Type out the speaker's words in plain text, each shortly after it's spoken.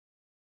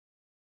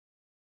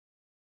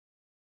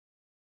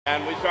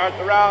And we start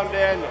the round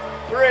in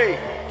 3,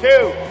 2,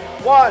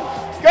 1,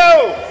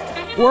 go!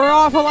 We're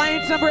off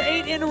Alliance number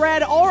 8 in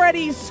red,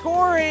 already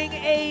scoring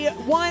a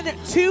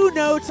 1-2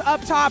 notes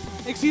up top.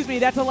 Excuse me,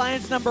 that's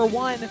Alliance number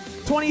 1.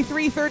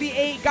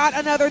 23-38 got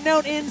another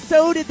note in,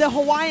 so did the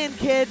Hawaiian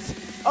kids.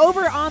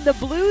 Over on the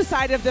blue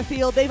side of the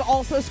field, they've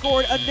also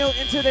scored a note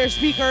into their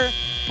speaker.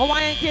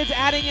 Hawaiian kids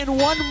adding in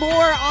one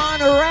more on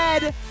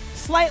red,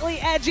 slightly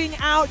edging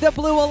out the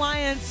Blue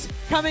Alliance,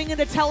 coming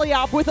into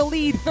teleop with a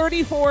lead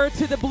 34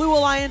 to the Blue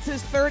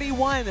Alliance's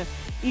 31.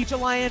 Each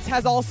alliance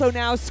has also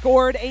now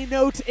scored a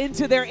note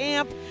into their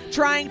amp,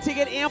 trying to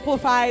get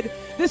amplified.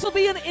 This will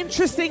be an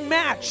interesting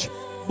match.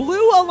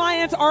 Blue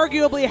Alliance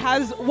arguably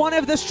has one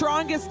of the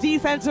strongest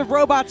defensive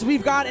robots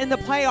we've got in the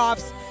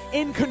playoffs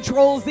in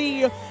Control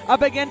Z,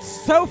 up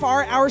against so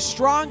far our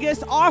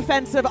strongest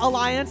offensive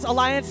alliance,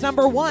 Alliance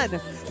number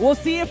 1. We'll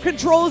see if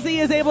Control Z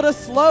is able to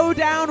slow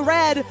down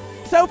red.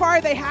 So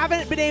far they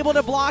haven't been able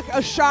to block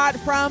a shot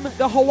from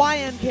the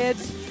Hawaiian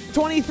kids.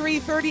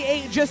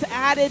 23-38 just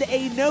added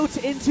a note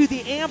into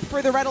the amp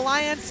for the Red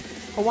Alliance.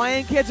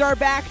 Hawaiian kids are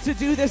back to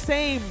do the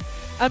same.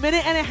 A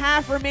minute and a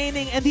half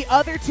remaining, and the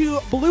other two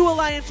Blue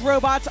Alliance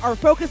robots are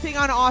focusing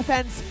on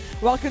offense,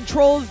 while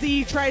Control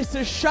Z tries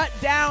to shut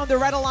down the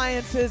Red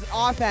Alliance's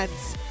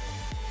offense.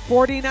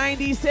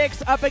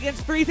 4096 up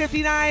against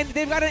 359.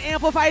 They've got an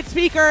amplified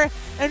speaker,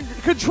 and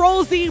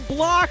Control Z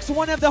blocks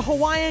one of the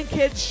Hawaiian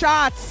kids'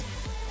 shots.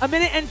 A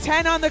minute and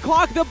 10 on the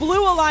clock. The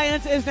Blue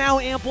Alliance is now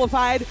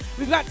amplified.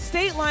 We've got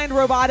State Line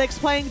Robotics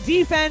playing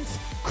defense.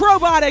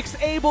 Robotics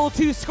able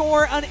to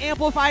score an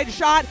amplified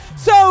shot.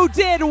 So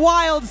did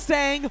Wild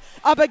Stang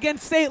up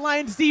against State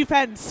Line's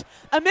defense.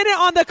 A minute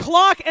on the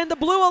clock and the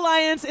Blue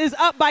Alliance is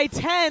up by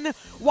 10.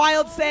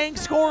 Wild Stang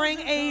scoring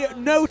a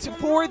note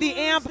for the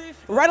amp.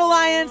 Red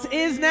Alliance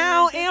is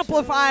now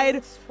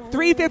amplified.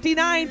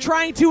 359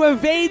 trying to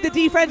evade the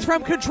defense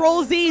from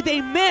Control Z.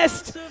 They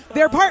missed.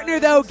 Their partner,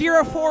 though,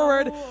 Gira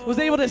Forward, was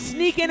able to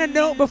sneak in a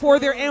note before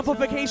their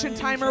amplification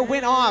timer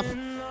went off.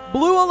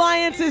 Blue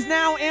Alliance is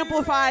now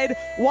amplified.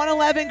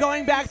 111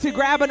 going back to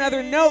grab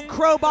another note.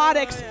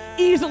 Robotics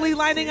easily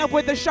lining up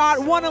with the shot.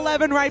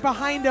 111 right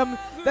behind him.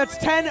 That's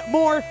 10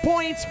 more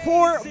points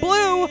for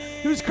Blue,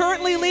 who's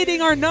currently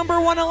leading our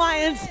number 1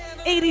 alliance,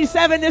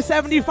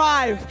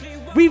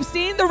 87-75. We've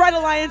seen the Red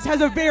Alliance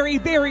has a very,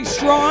 very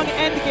strong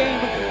end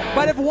game,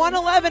 but if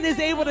 111 is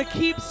able to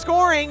keep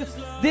scoring,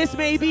 this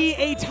may be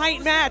a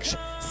tight match.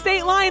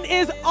 State Line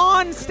is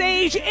on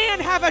stage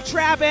and have a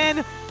trap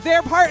in.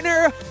 Their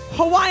partner,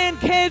 Hawaiian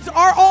Kids,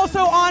 are also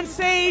on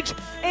stage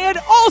and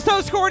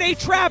also scored a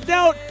trap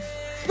note.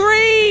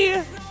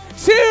 3,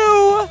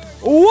 2,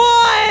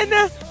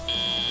 1.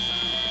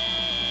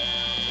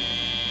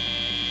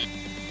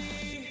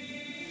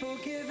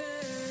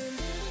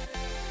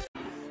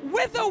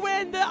 With a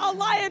win, the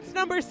Alliance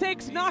number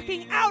 6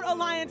 knocking out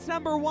Alliance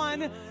number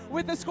 1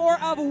 with a score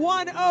of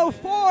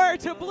 104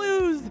 to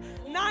Blues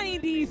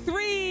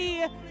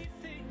 93.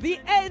 The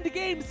end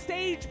game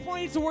stage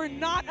points were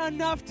not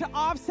enough to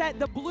offset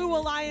the Blue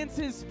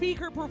Alliance's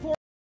speaker performance.